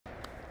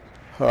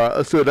Alright,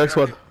 let's do the next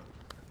one.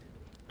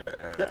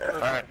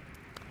 Alright.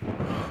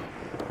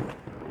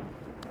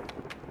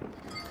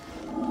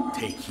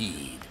 Take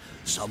heed.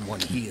 Someone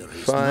here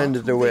is Find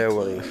not the waiting.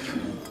 werewolf.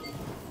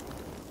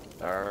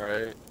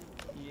 Alright.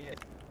 Yeah.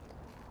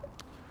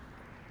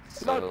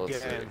 So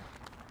let's see.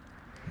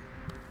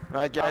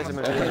 Alright guys, I'm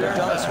Look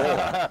down this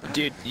hole.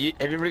 Dude,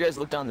 have you guys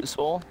looked down this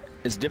hole?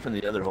 It's different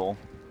than the other hole.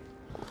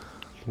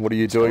 What are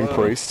you doing,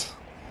 priest?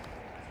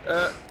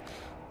 I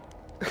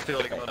feel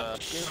like I'm gonna...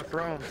 Game of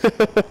Thrones.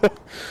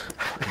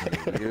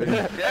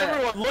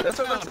 Everyone look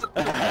down!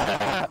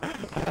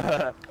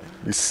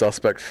 You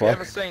suspect We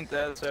have a fuck. saint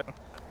there, so.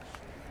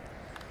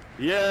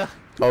 Yeah.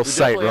 Oh, we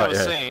saint, definitely have right, a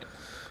yeah. saint.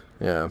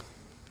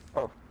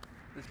 Yeah.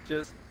 It's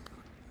just.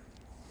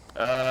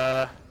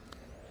 I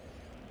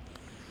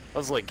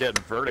was like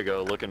getting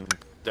vertigo looking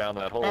down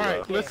that hole.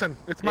 Alright, though. listen,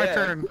 it's my Yeah.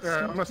 turn.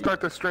 I'm gonna start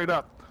this straight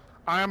up.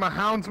 I am a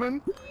houndsman,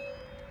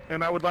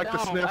 and I would like to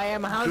No, sniff I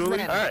am a Julie.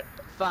 houndsman. Alright.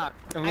 Fuck.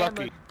 And I am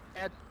Lucky.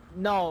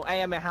 no, I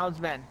am a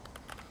houndsman.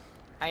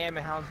 I am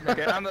a houndsman.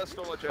 Okay, I'm the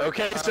soldier.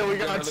 Okay, so we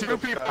got two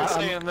people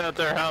saying that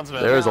they're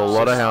houndsmen. There's a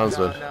lot of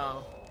houndsmen.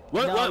 No.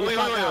 Wait, No, you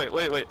fuck up.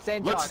 wait.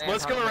 Saint John Let's and go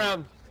houndsman.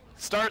 around.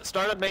 Start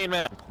at main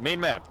man. Main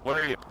man. What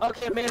are you?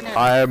 Okay, man.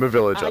 I am a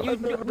villager.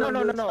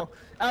 No.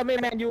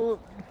 Man, you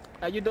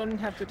don't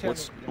have to tell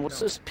What's me.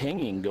 this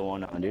pinging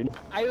going on, dude?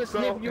 I will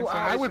sniff you out.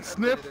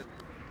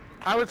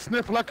 I would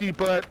sniff Lucky,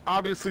 but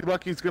obviously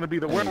Lucky's gonna be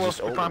the werewolf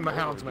if I'm the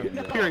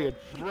houndsman. Period.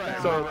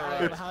 So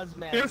it's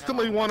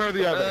instantly one or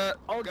the other.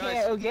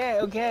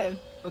 Okay.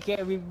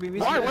 We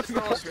Why? What's the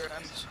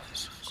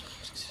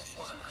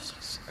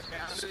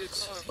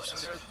There's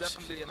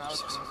definitely an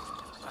outcome.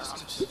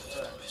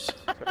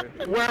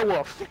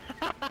 werewolf?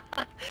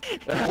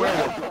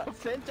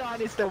 Werewolf. Saint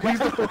John is the He's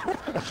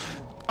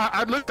werewolf.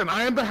 Listen,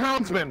 I am the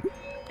houndsman,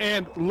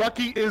 and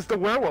Lucky is the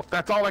werewolf.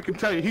 That's all I can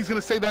tell you. He's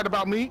gonna say that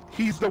about me.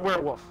 He's the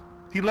werewolf.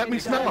 He let me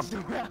smell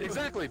him.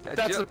 Exactly.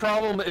 That's the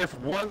problem. If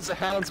one's a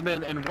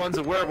houndsman and one's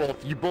a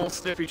werewolf, you both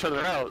sniff each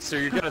other out. So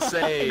you're gonna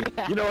say,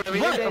 you know what I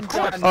mean? Right, Of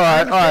course.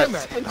 Alright, I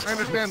alright.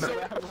 understand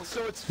that.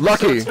 So it's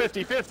Lucky.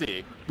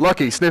 50-50.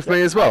 Lucky, sniff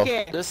me as well.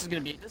 Okay. This is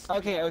gonna be.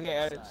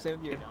 Okay.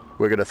 Save you.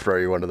 We're gonna throw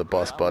you under the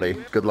bus, buddy.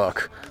 Good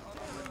luck.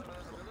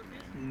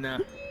 No.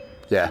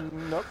 Yeah.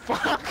 No.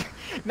 Fuck.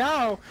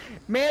 No.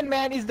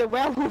 Man is the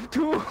werewolf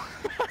too.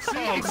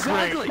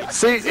 Exactly.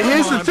 See,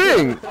 here's the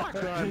thing.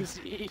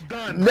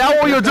 Done. Now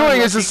all you're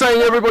doing is just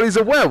saying everybody's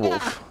a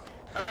werewolf.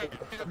 I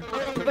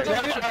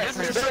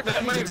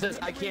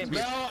can't be.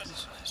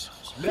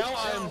 Now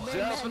I'm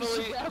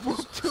definitely.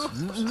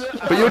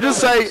 But you're just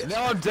saying.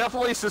 Now I'm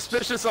definitely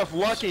suspicious of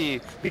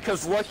Lucky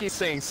because Lucky's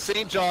saying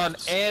St. John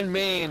and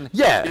Maine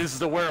Yeah. is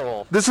the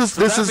werewolf. This is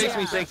That makes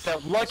me think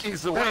that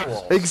Lucky's the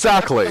werewolf.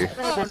 exactly.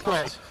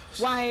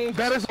 Why?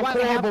 That is a why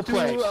horrible have to,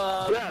 play.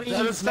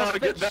 That is not a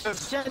good. That is.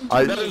 suspicion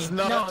I- to That me? is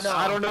not. No.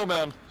 I don't know,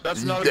 man.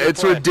 That's not a good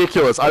It's play.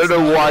 ridiculous. I don't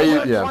know why you.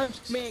 Someone Yeah. wants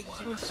to make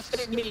you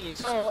suspect me.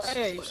 So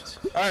hey,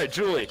 All right,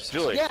 Julie.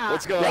 yeah,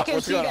 What's going I on? can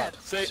What's see going on? that.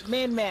 Say.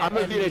 Man, I'm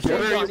a and villager.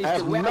 Saint John is I have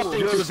the werewolf. nothing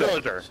to the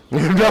villager.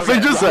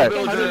 Nothing to say.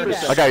 Villager.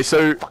 Okay,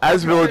 so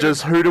as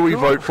villagers, who do we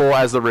vote for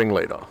as the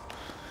ringleader?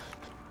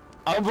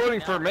 I'm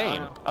voting for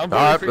Maine. I'm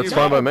voting Alright, for that's you.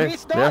 fine by me.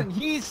 He's Yeah. done.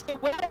 He's the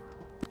werewolf.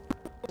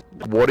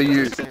 What are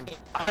you?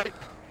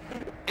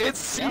 It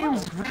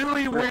seems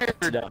really weird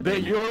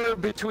that you're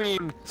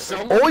between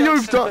someone All that's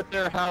you've said done- that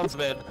they're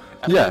houndsmen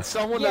and Yeah. then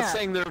someone that's Yeah.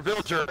 saying they're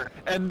villager,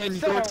 and then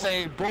So- you're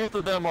saying both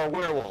of them are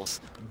werewolves.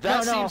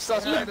 That No, seems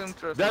suspect. That's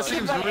interesting. That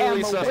seems If I really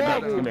am a suspect.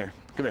 werewolf,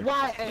 Come here.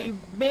 Why I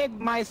make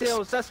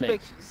myself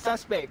suspect?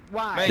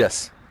 Why?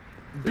 Yes.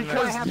 Why I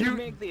Because have to you.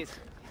 make this?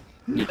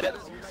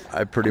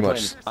 I pretty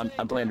much. I'm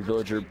playing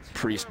villager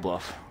priest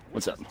bluff.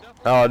 What's up?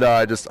 Oh no,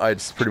 I just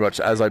pretty much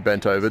as I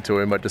bent over to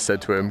him, I just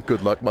said to him,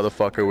 "Good luck,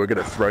 motherfucker. We're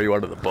gonna throw you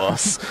under the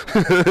bus."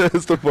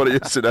 It's the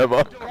funniest shit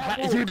ever. But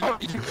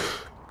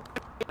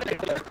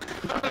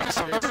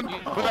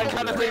I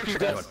kind of think you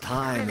Your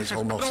time is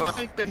almost I don't up.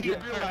 think that he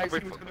realized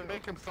he was going to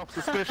make himself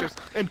suspicious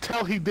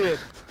until he did,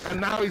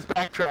 and now he's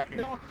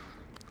backtracking.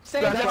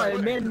 Say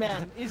that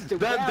man is the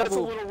That's a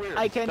werewolf. little weird.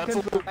 I can That's a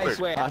little confirm. I weird.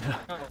 swear.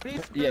 No,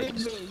 please Yeah.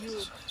 believe me.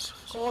 You,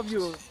 all of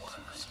you.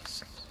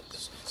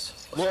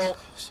 Well,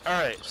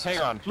 all right, hang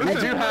on. We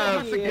Listen, do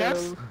have. that's a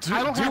guess.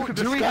 I don't have to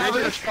Do we have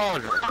an discuss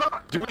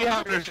astrologer? Do we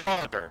have an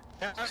astrologer?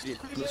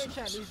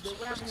 Creation is the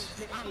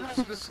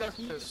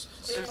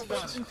werewolf. They're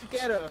working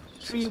together.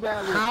 Three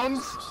werewolves.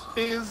 Hounds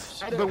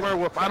is the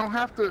werewolf. I don't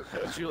have to.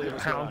 Julia,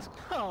 what's Hounds.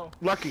 No,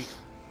 Lucky.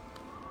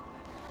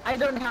 I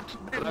don't have to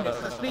bring this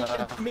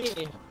suspicion to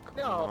me.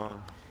 No.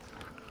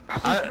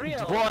 It's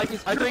real. Well, I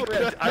think. I don't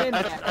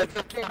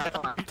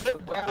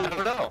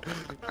know.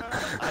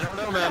 I don't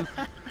know, man.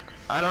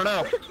 I don't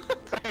know.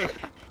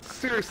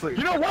 Seriously.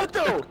 You know what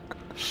though?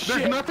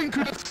 There's nothing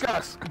to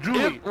discuss.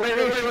 Julie.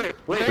 Wait.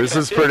 This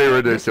is pretty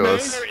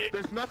ridiculous.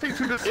 There's nothing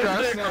to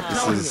discuss.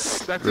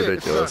 This is That's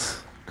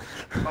ridiculous. it.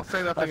 I'll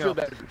say nothing else.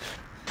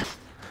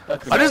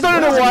 I just don't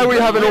know why we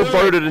haven't all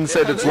voted and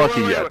said it's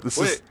Lucky yet. This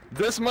is.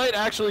 This might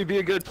actually be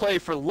a good play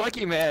for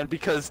Lucky Man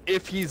because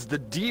if he's the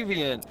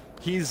deviant,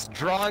 He's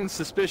drawing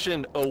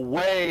suspicion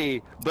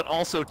away, but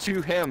also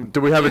to him.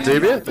 Do we have a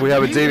deviant? We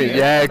have a deviant.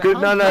 Yeah,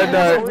 good. No.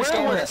 Always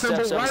the one that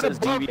steps up says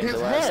deviant the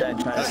last time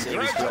trying to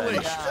save his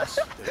friend.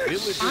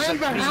 I'm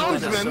the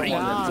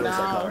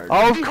houndsman.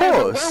 Oh, of He has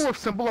a course. werewolf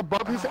symbol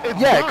above his head.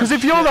 Yeah, because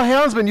if you're the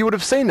houndsman, you would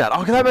have seen that.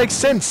 Okay, that makes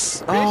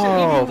sense.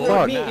 Oh,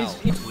 fuck. Me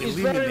is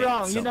very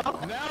wrong, you know?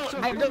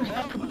 I don't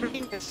have to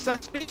bring a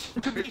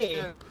suspicion to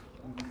me.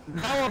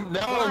 Now I'm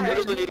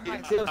really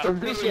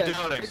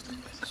doubting.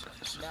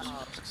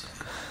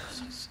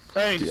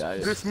 Hey,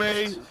 this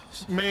May,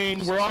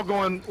 Maine, we're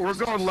going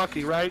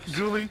lucky, right?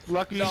 Julie,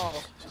 lucky? No.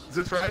 Is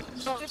this right?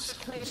 So if the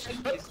place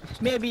like this,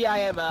 maybe I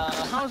am a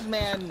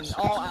houseman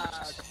or a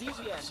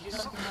deviant. You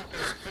don't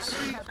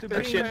have to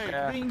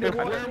bring the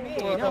war to me,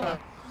 you know?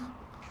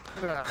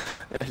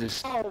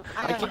 Oh,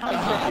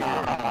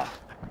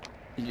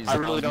 I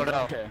really don't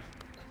know. Okay.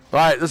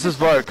 Right, let's just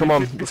vote. Come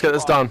on, let's get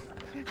this done.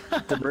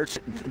 The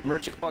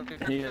merchant fucking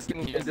he is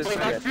this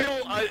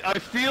I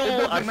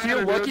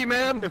feel lucky,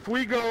 man. If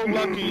we go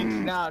lucky,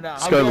 No.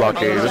 Let's go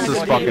lucky. This is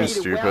fucking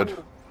stupid.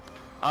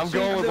 I'm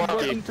going with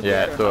lucky.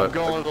 Yeah, do I'm it.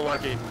 going with the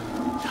lucky.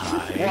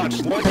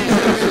 Watch, lucky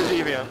is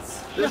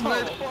deviants. This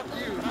man, fuck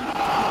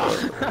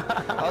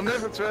you. I'll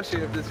never trust you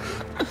if this.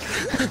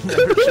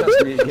 Never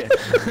trust me again.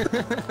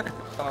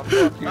 Oh,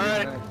 fuck you.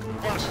 Alright, Man.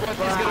 watch,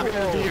 lucky's gonna be the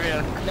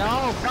deviant.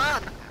 No,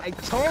 fuck! I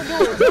told you,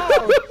 no!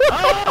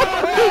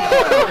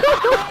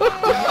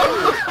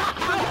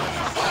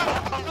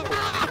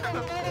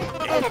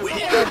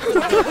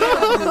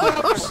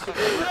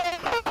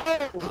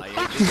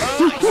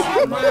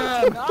 Oh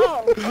man!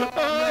 No!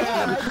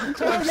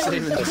 I'm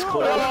saving this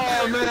clip.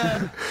 Oh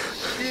man!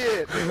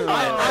 Shit.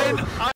 I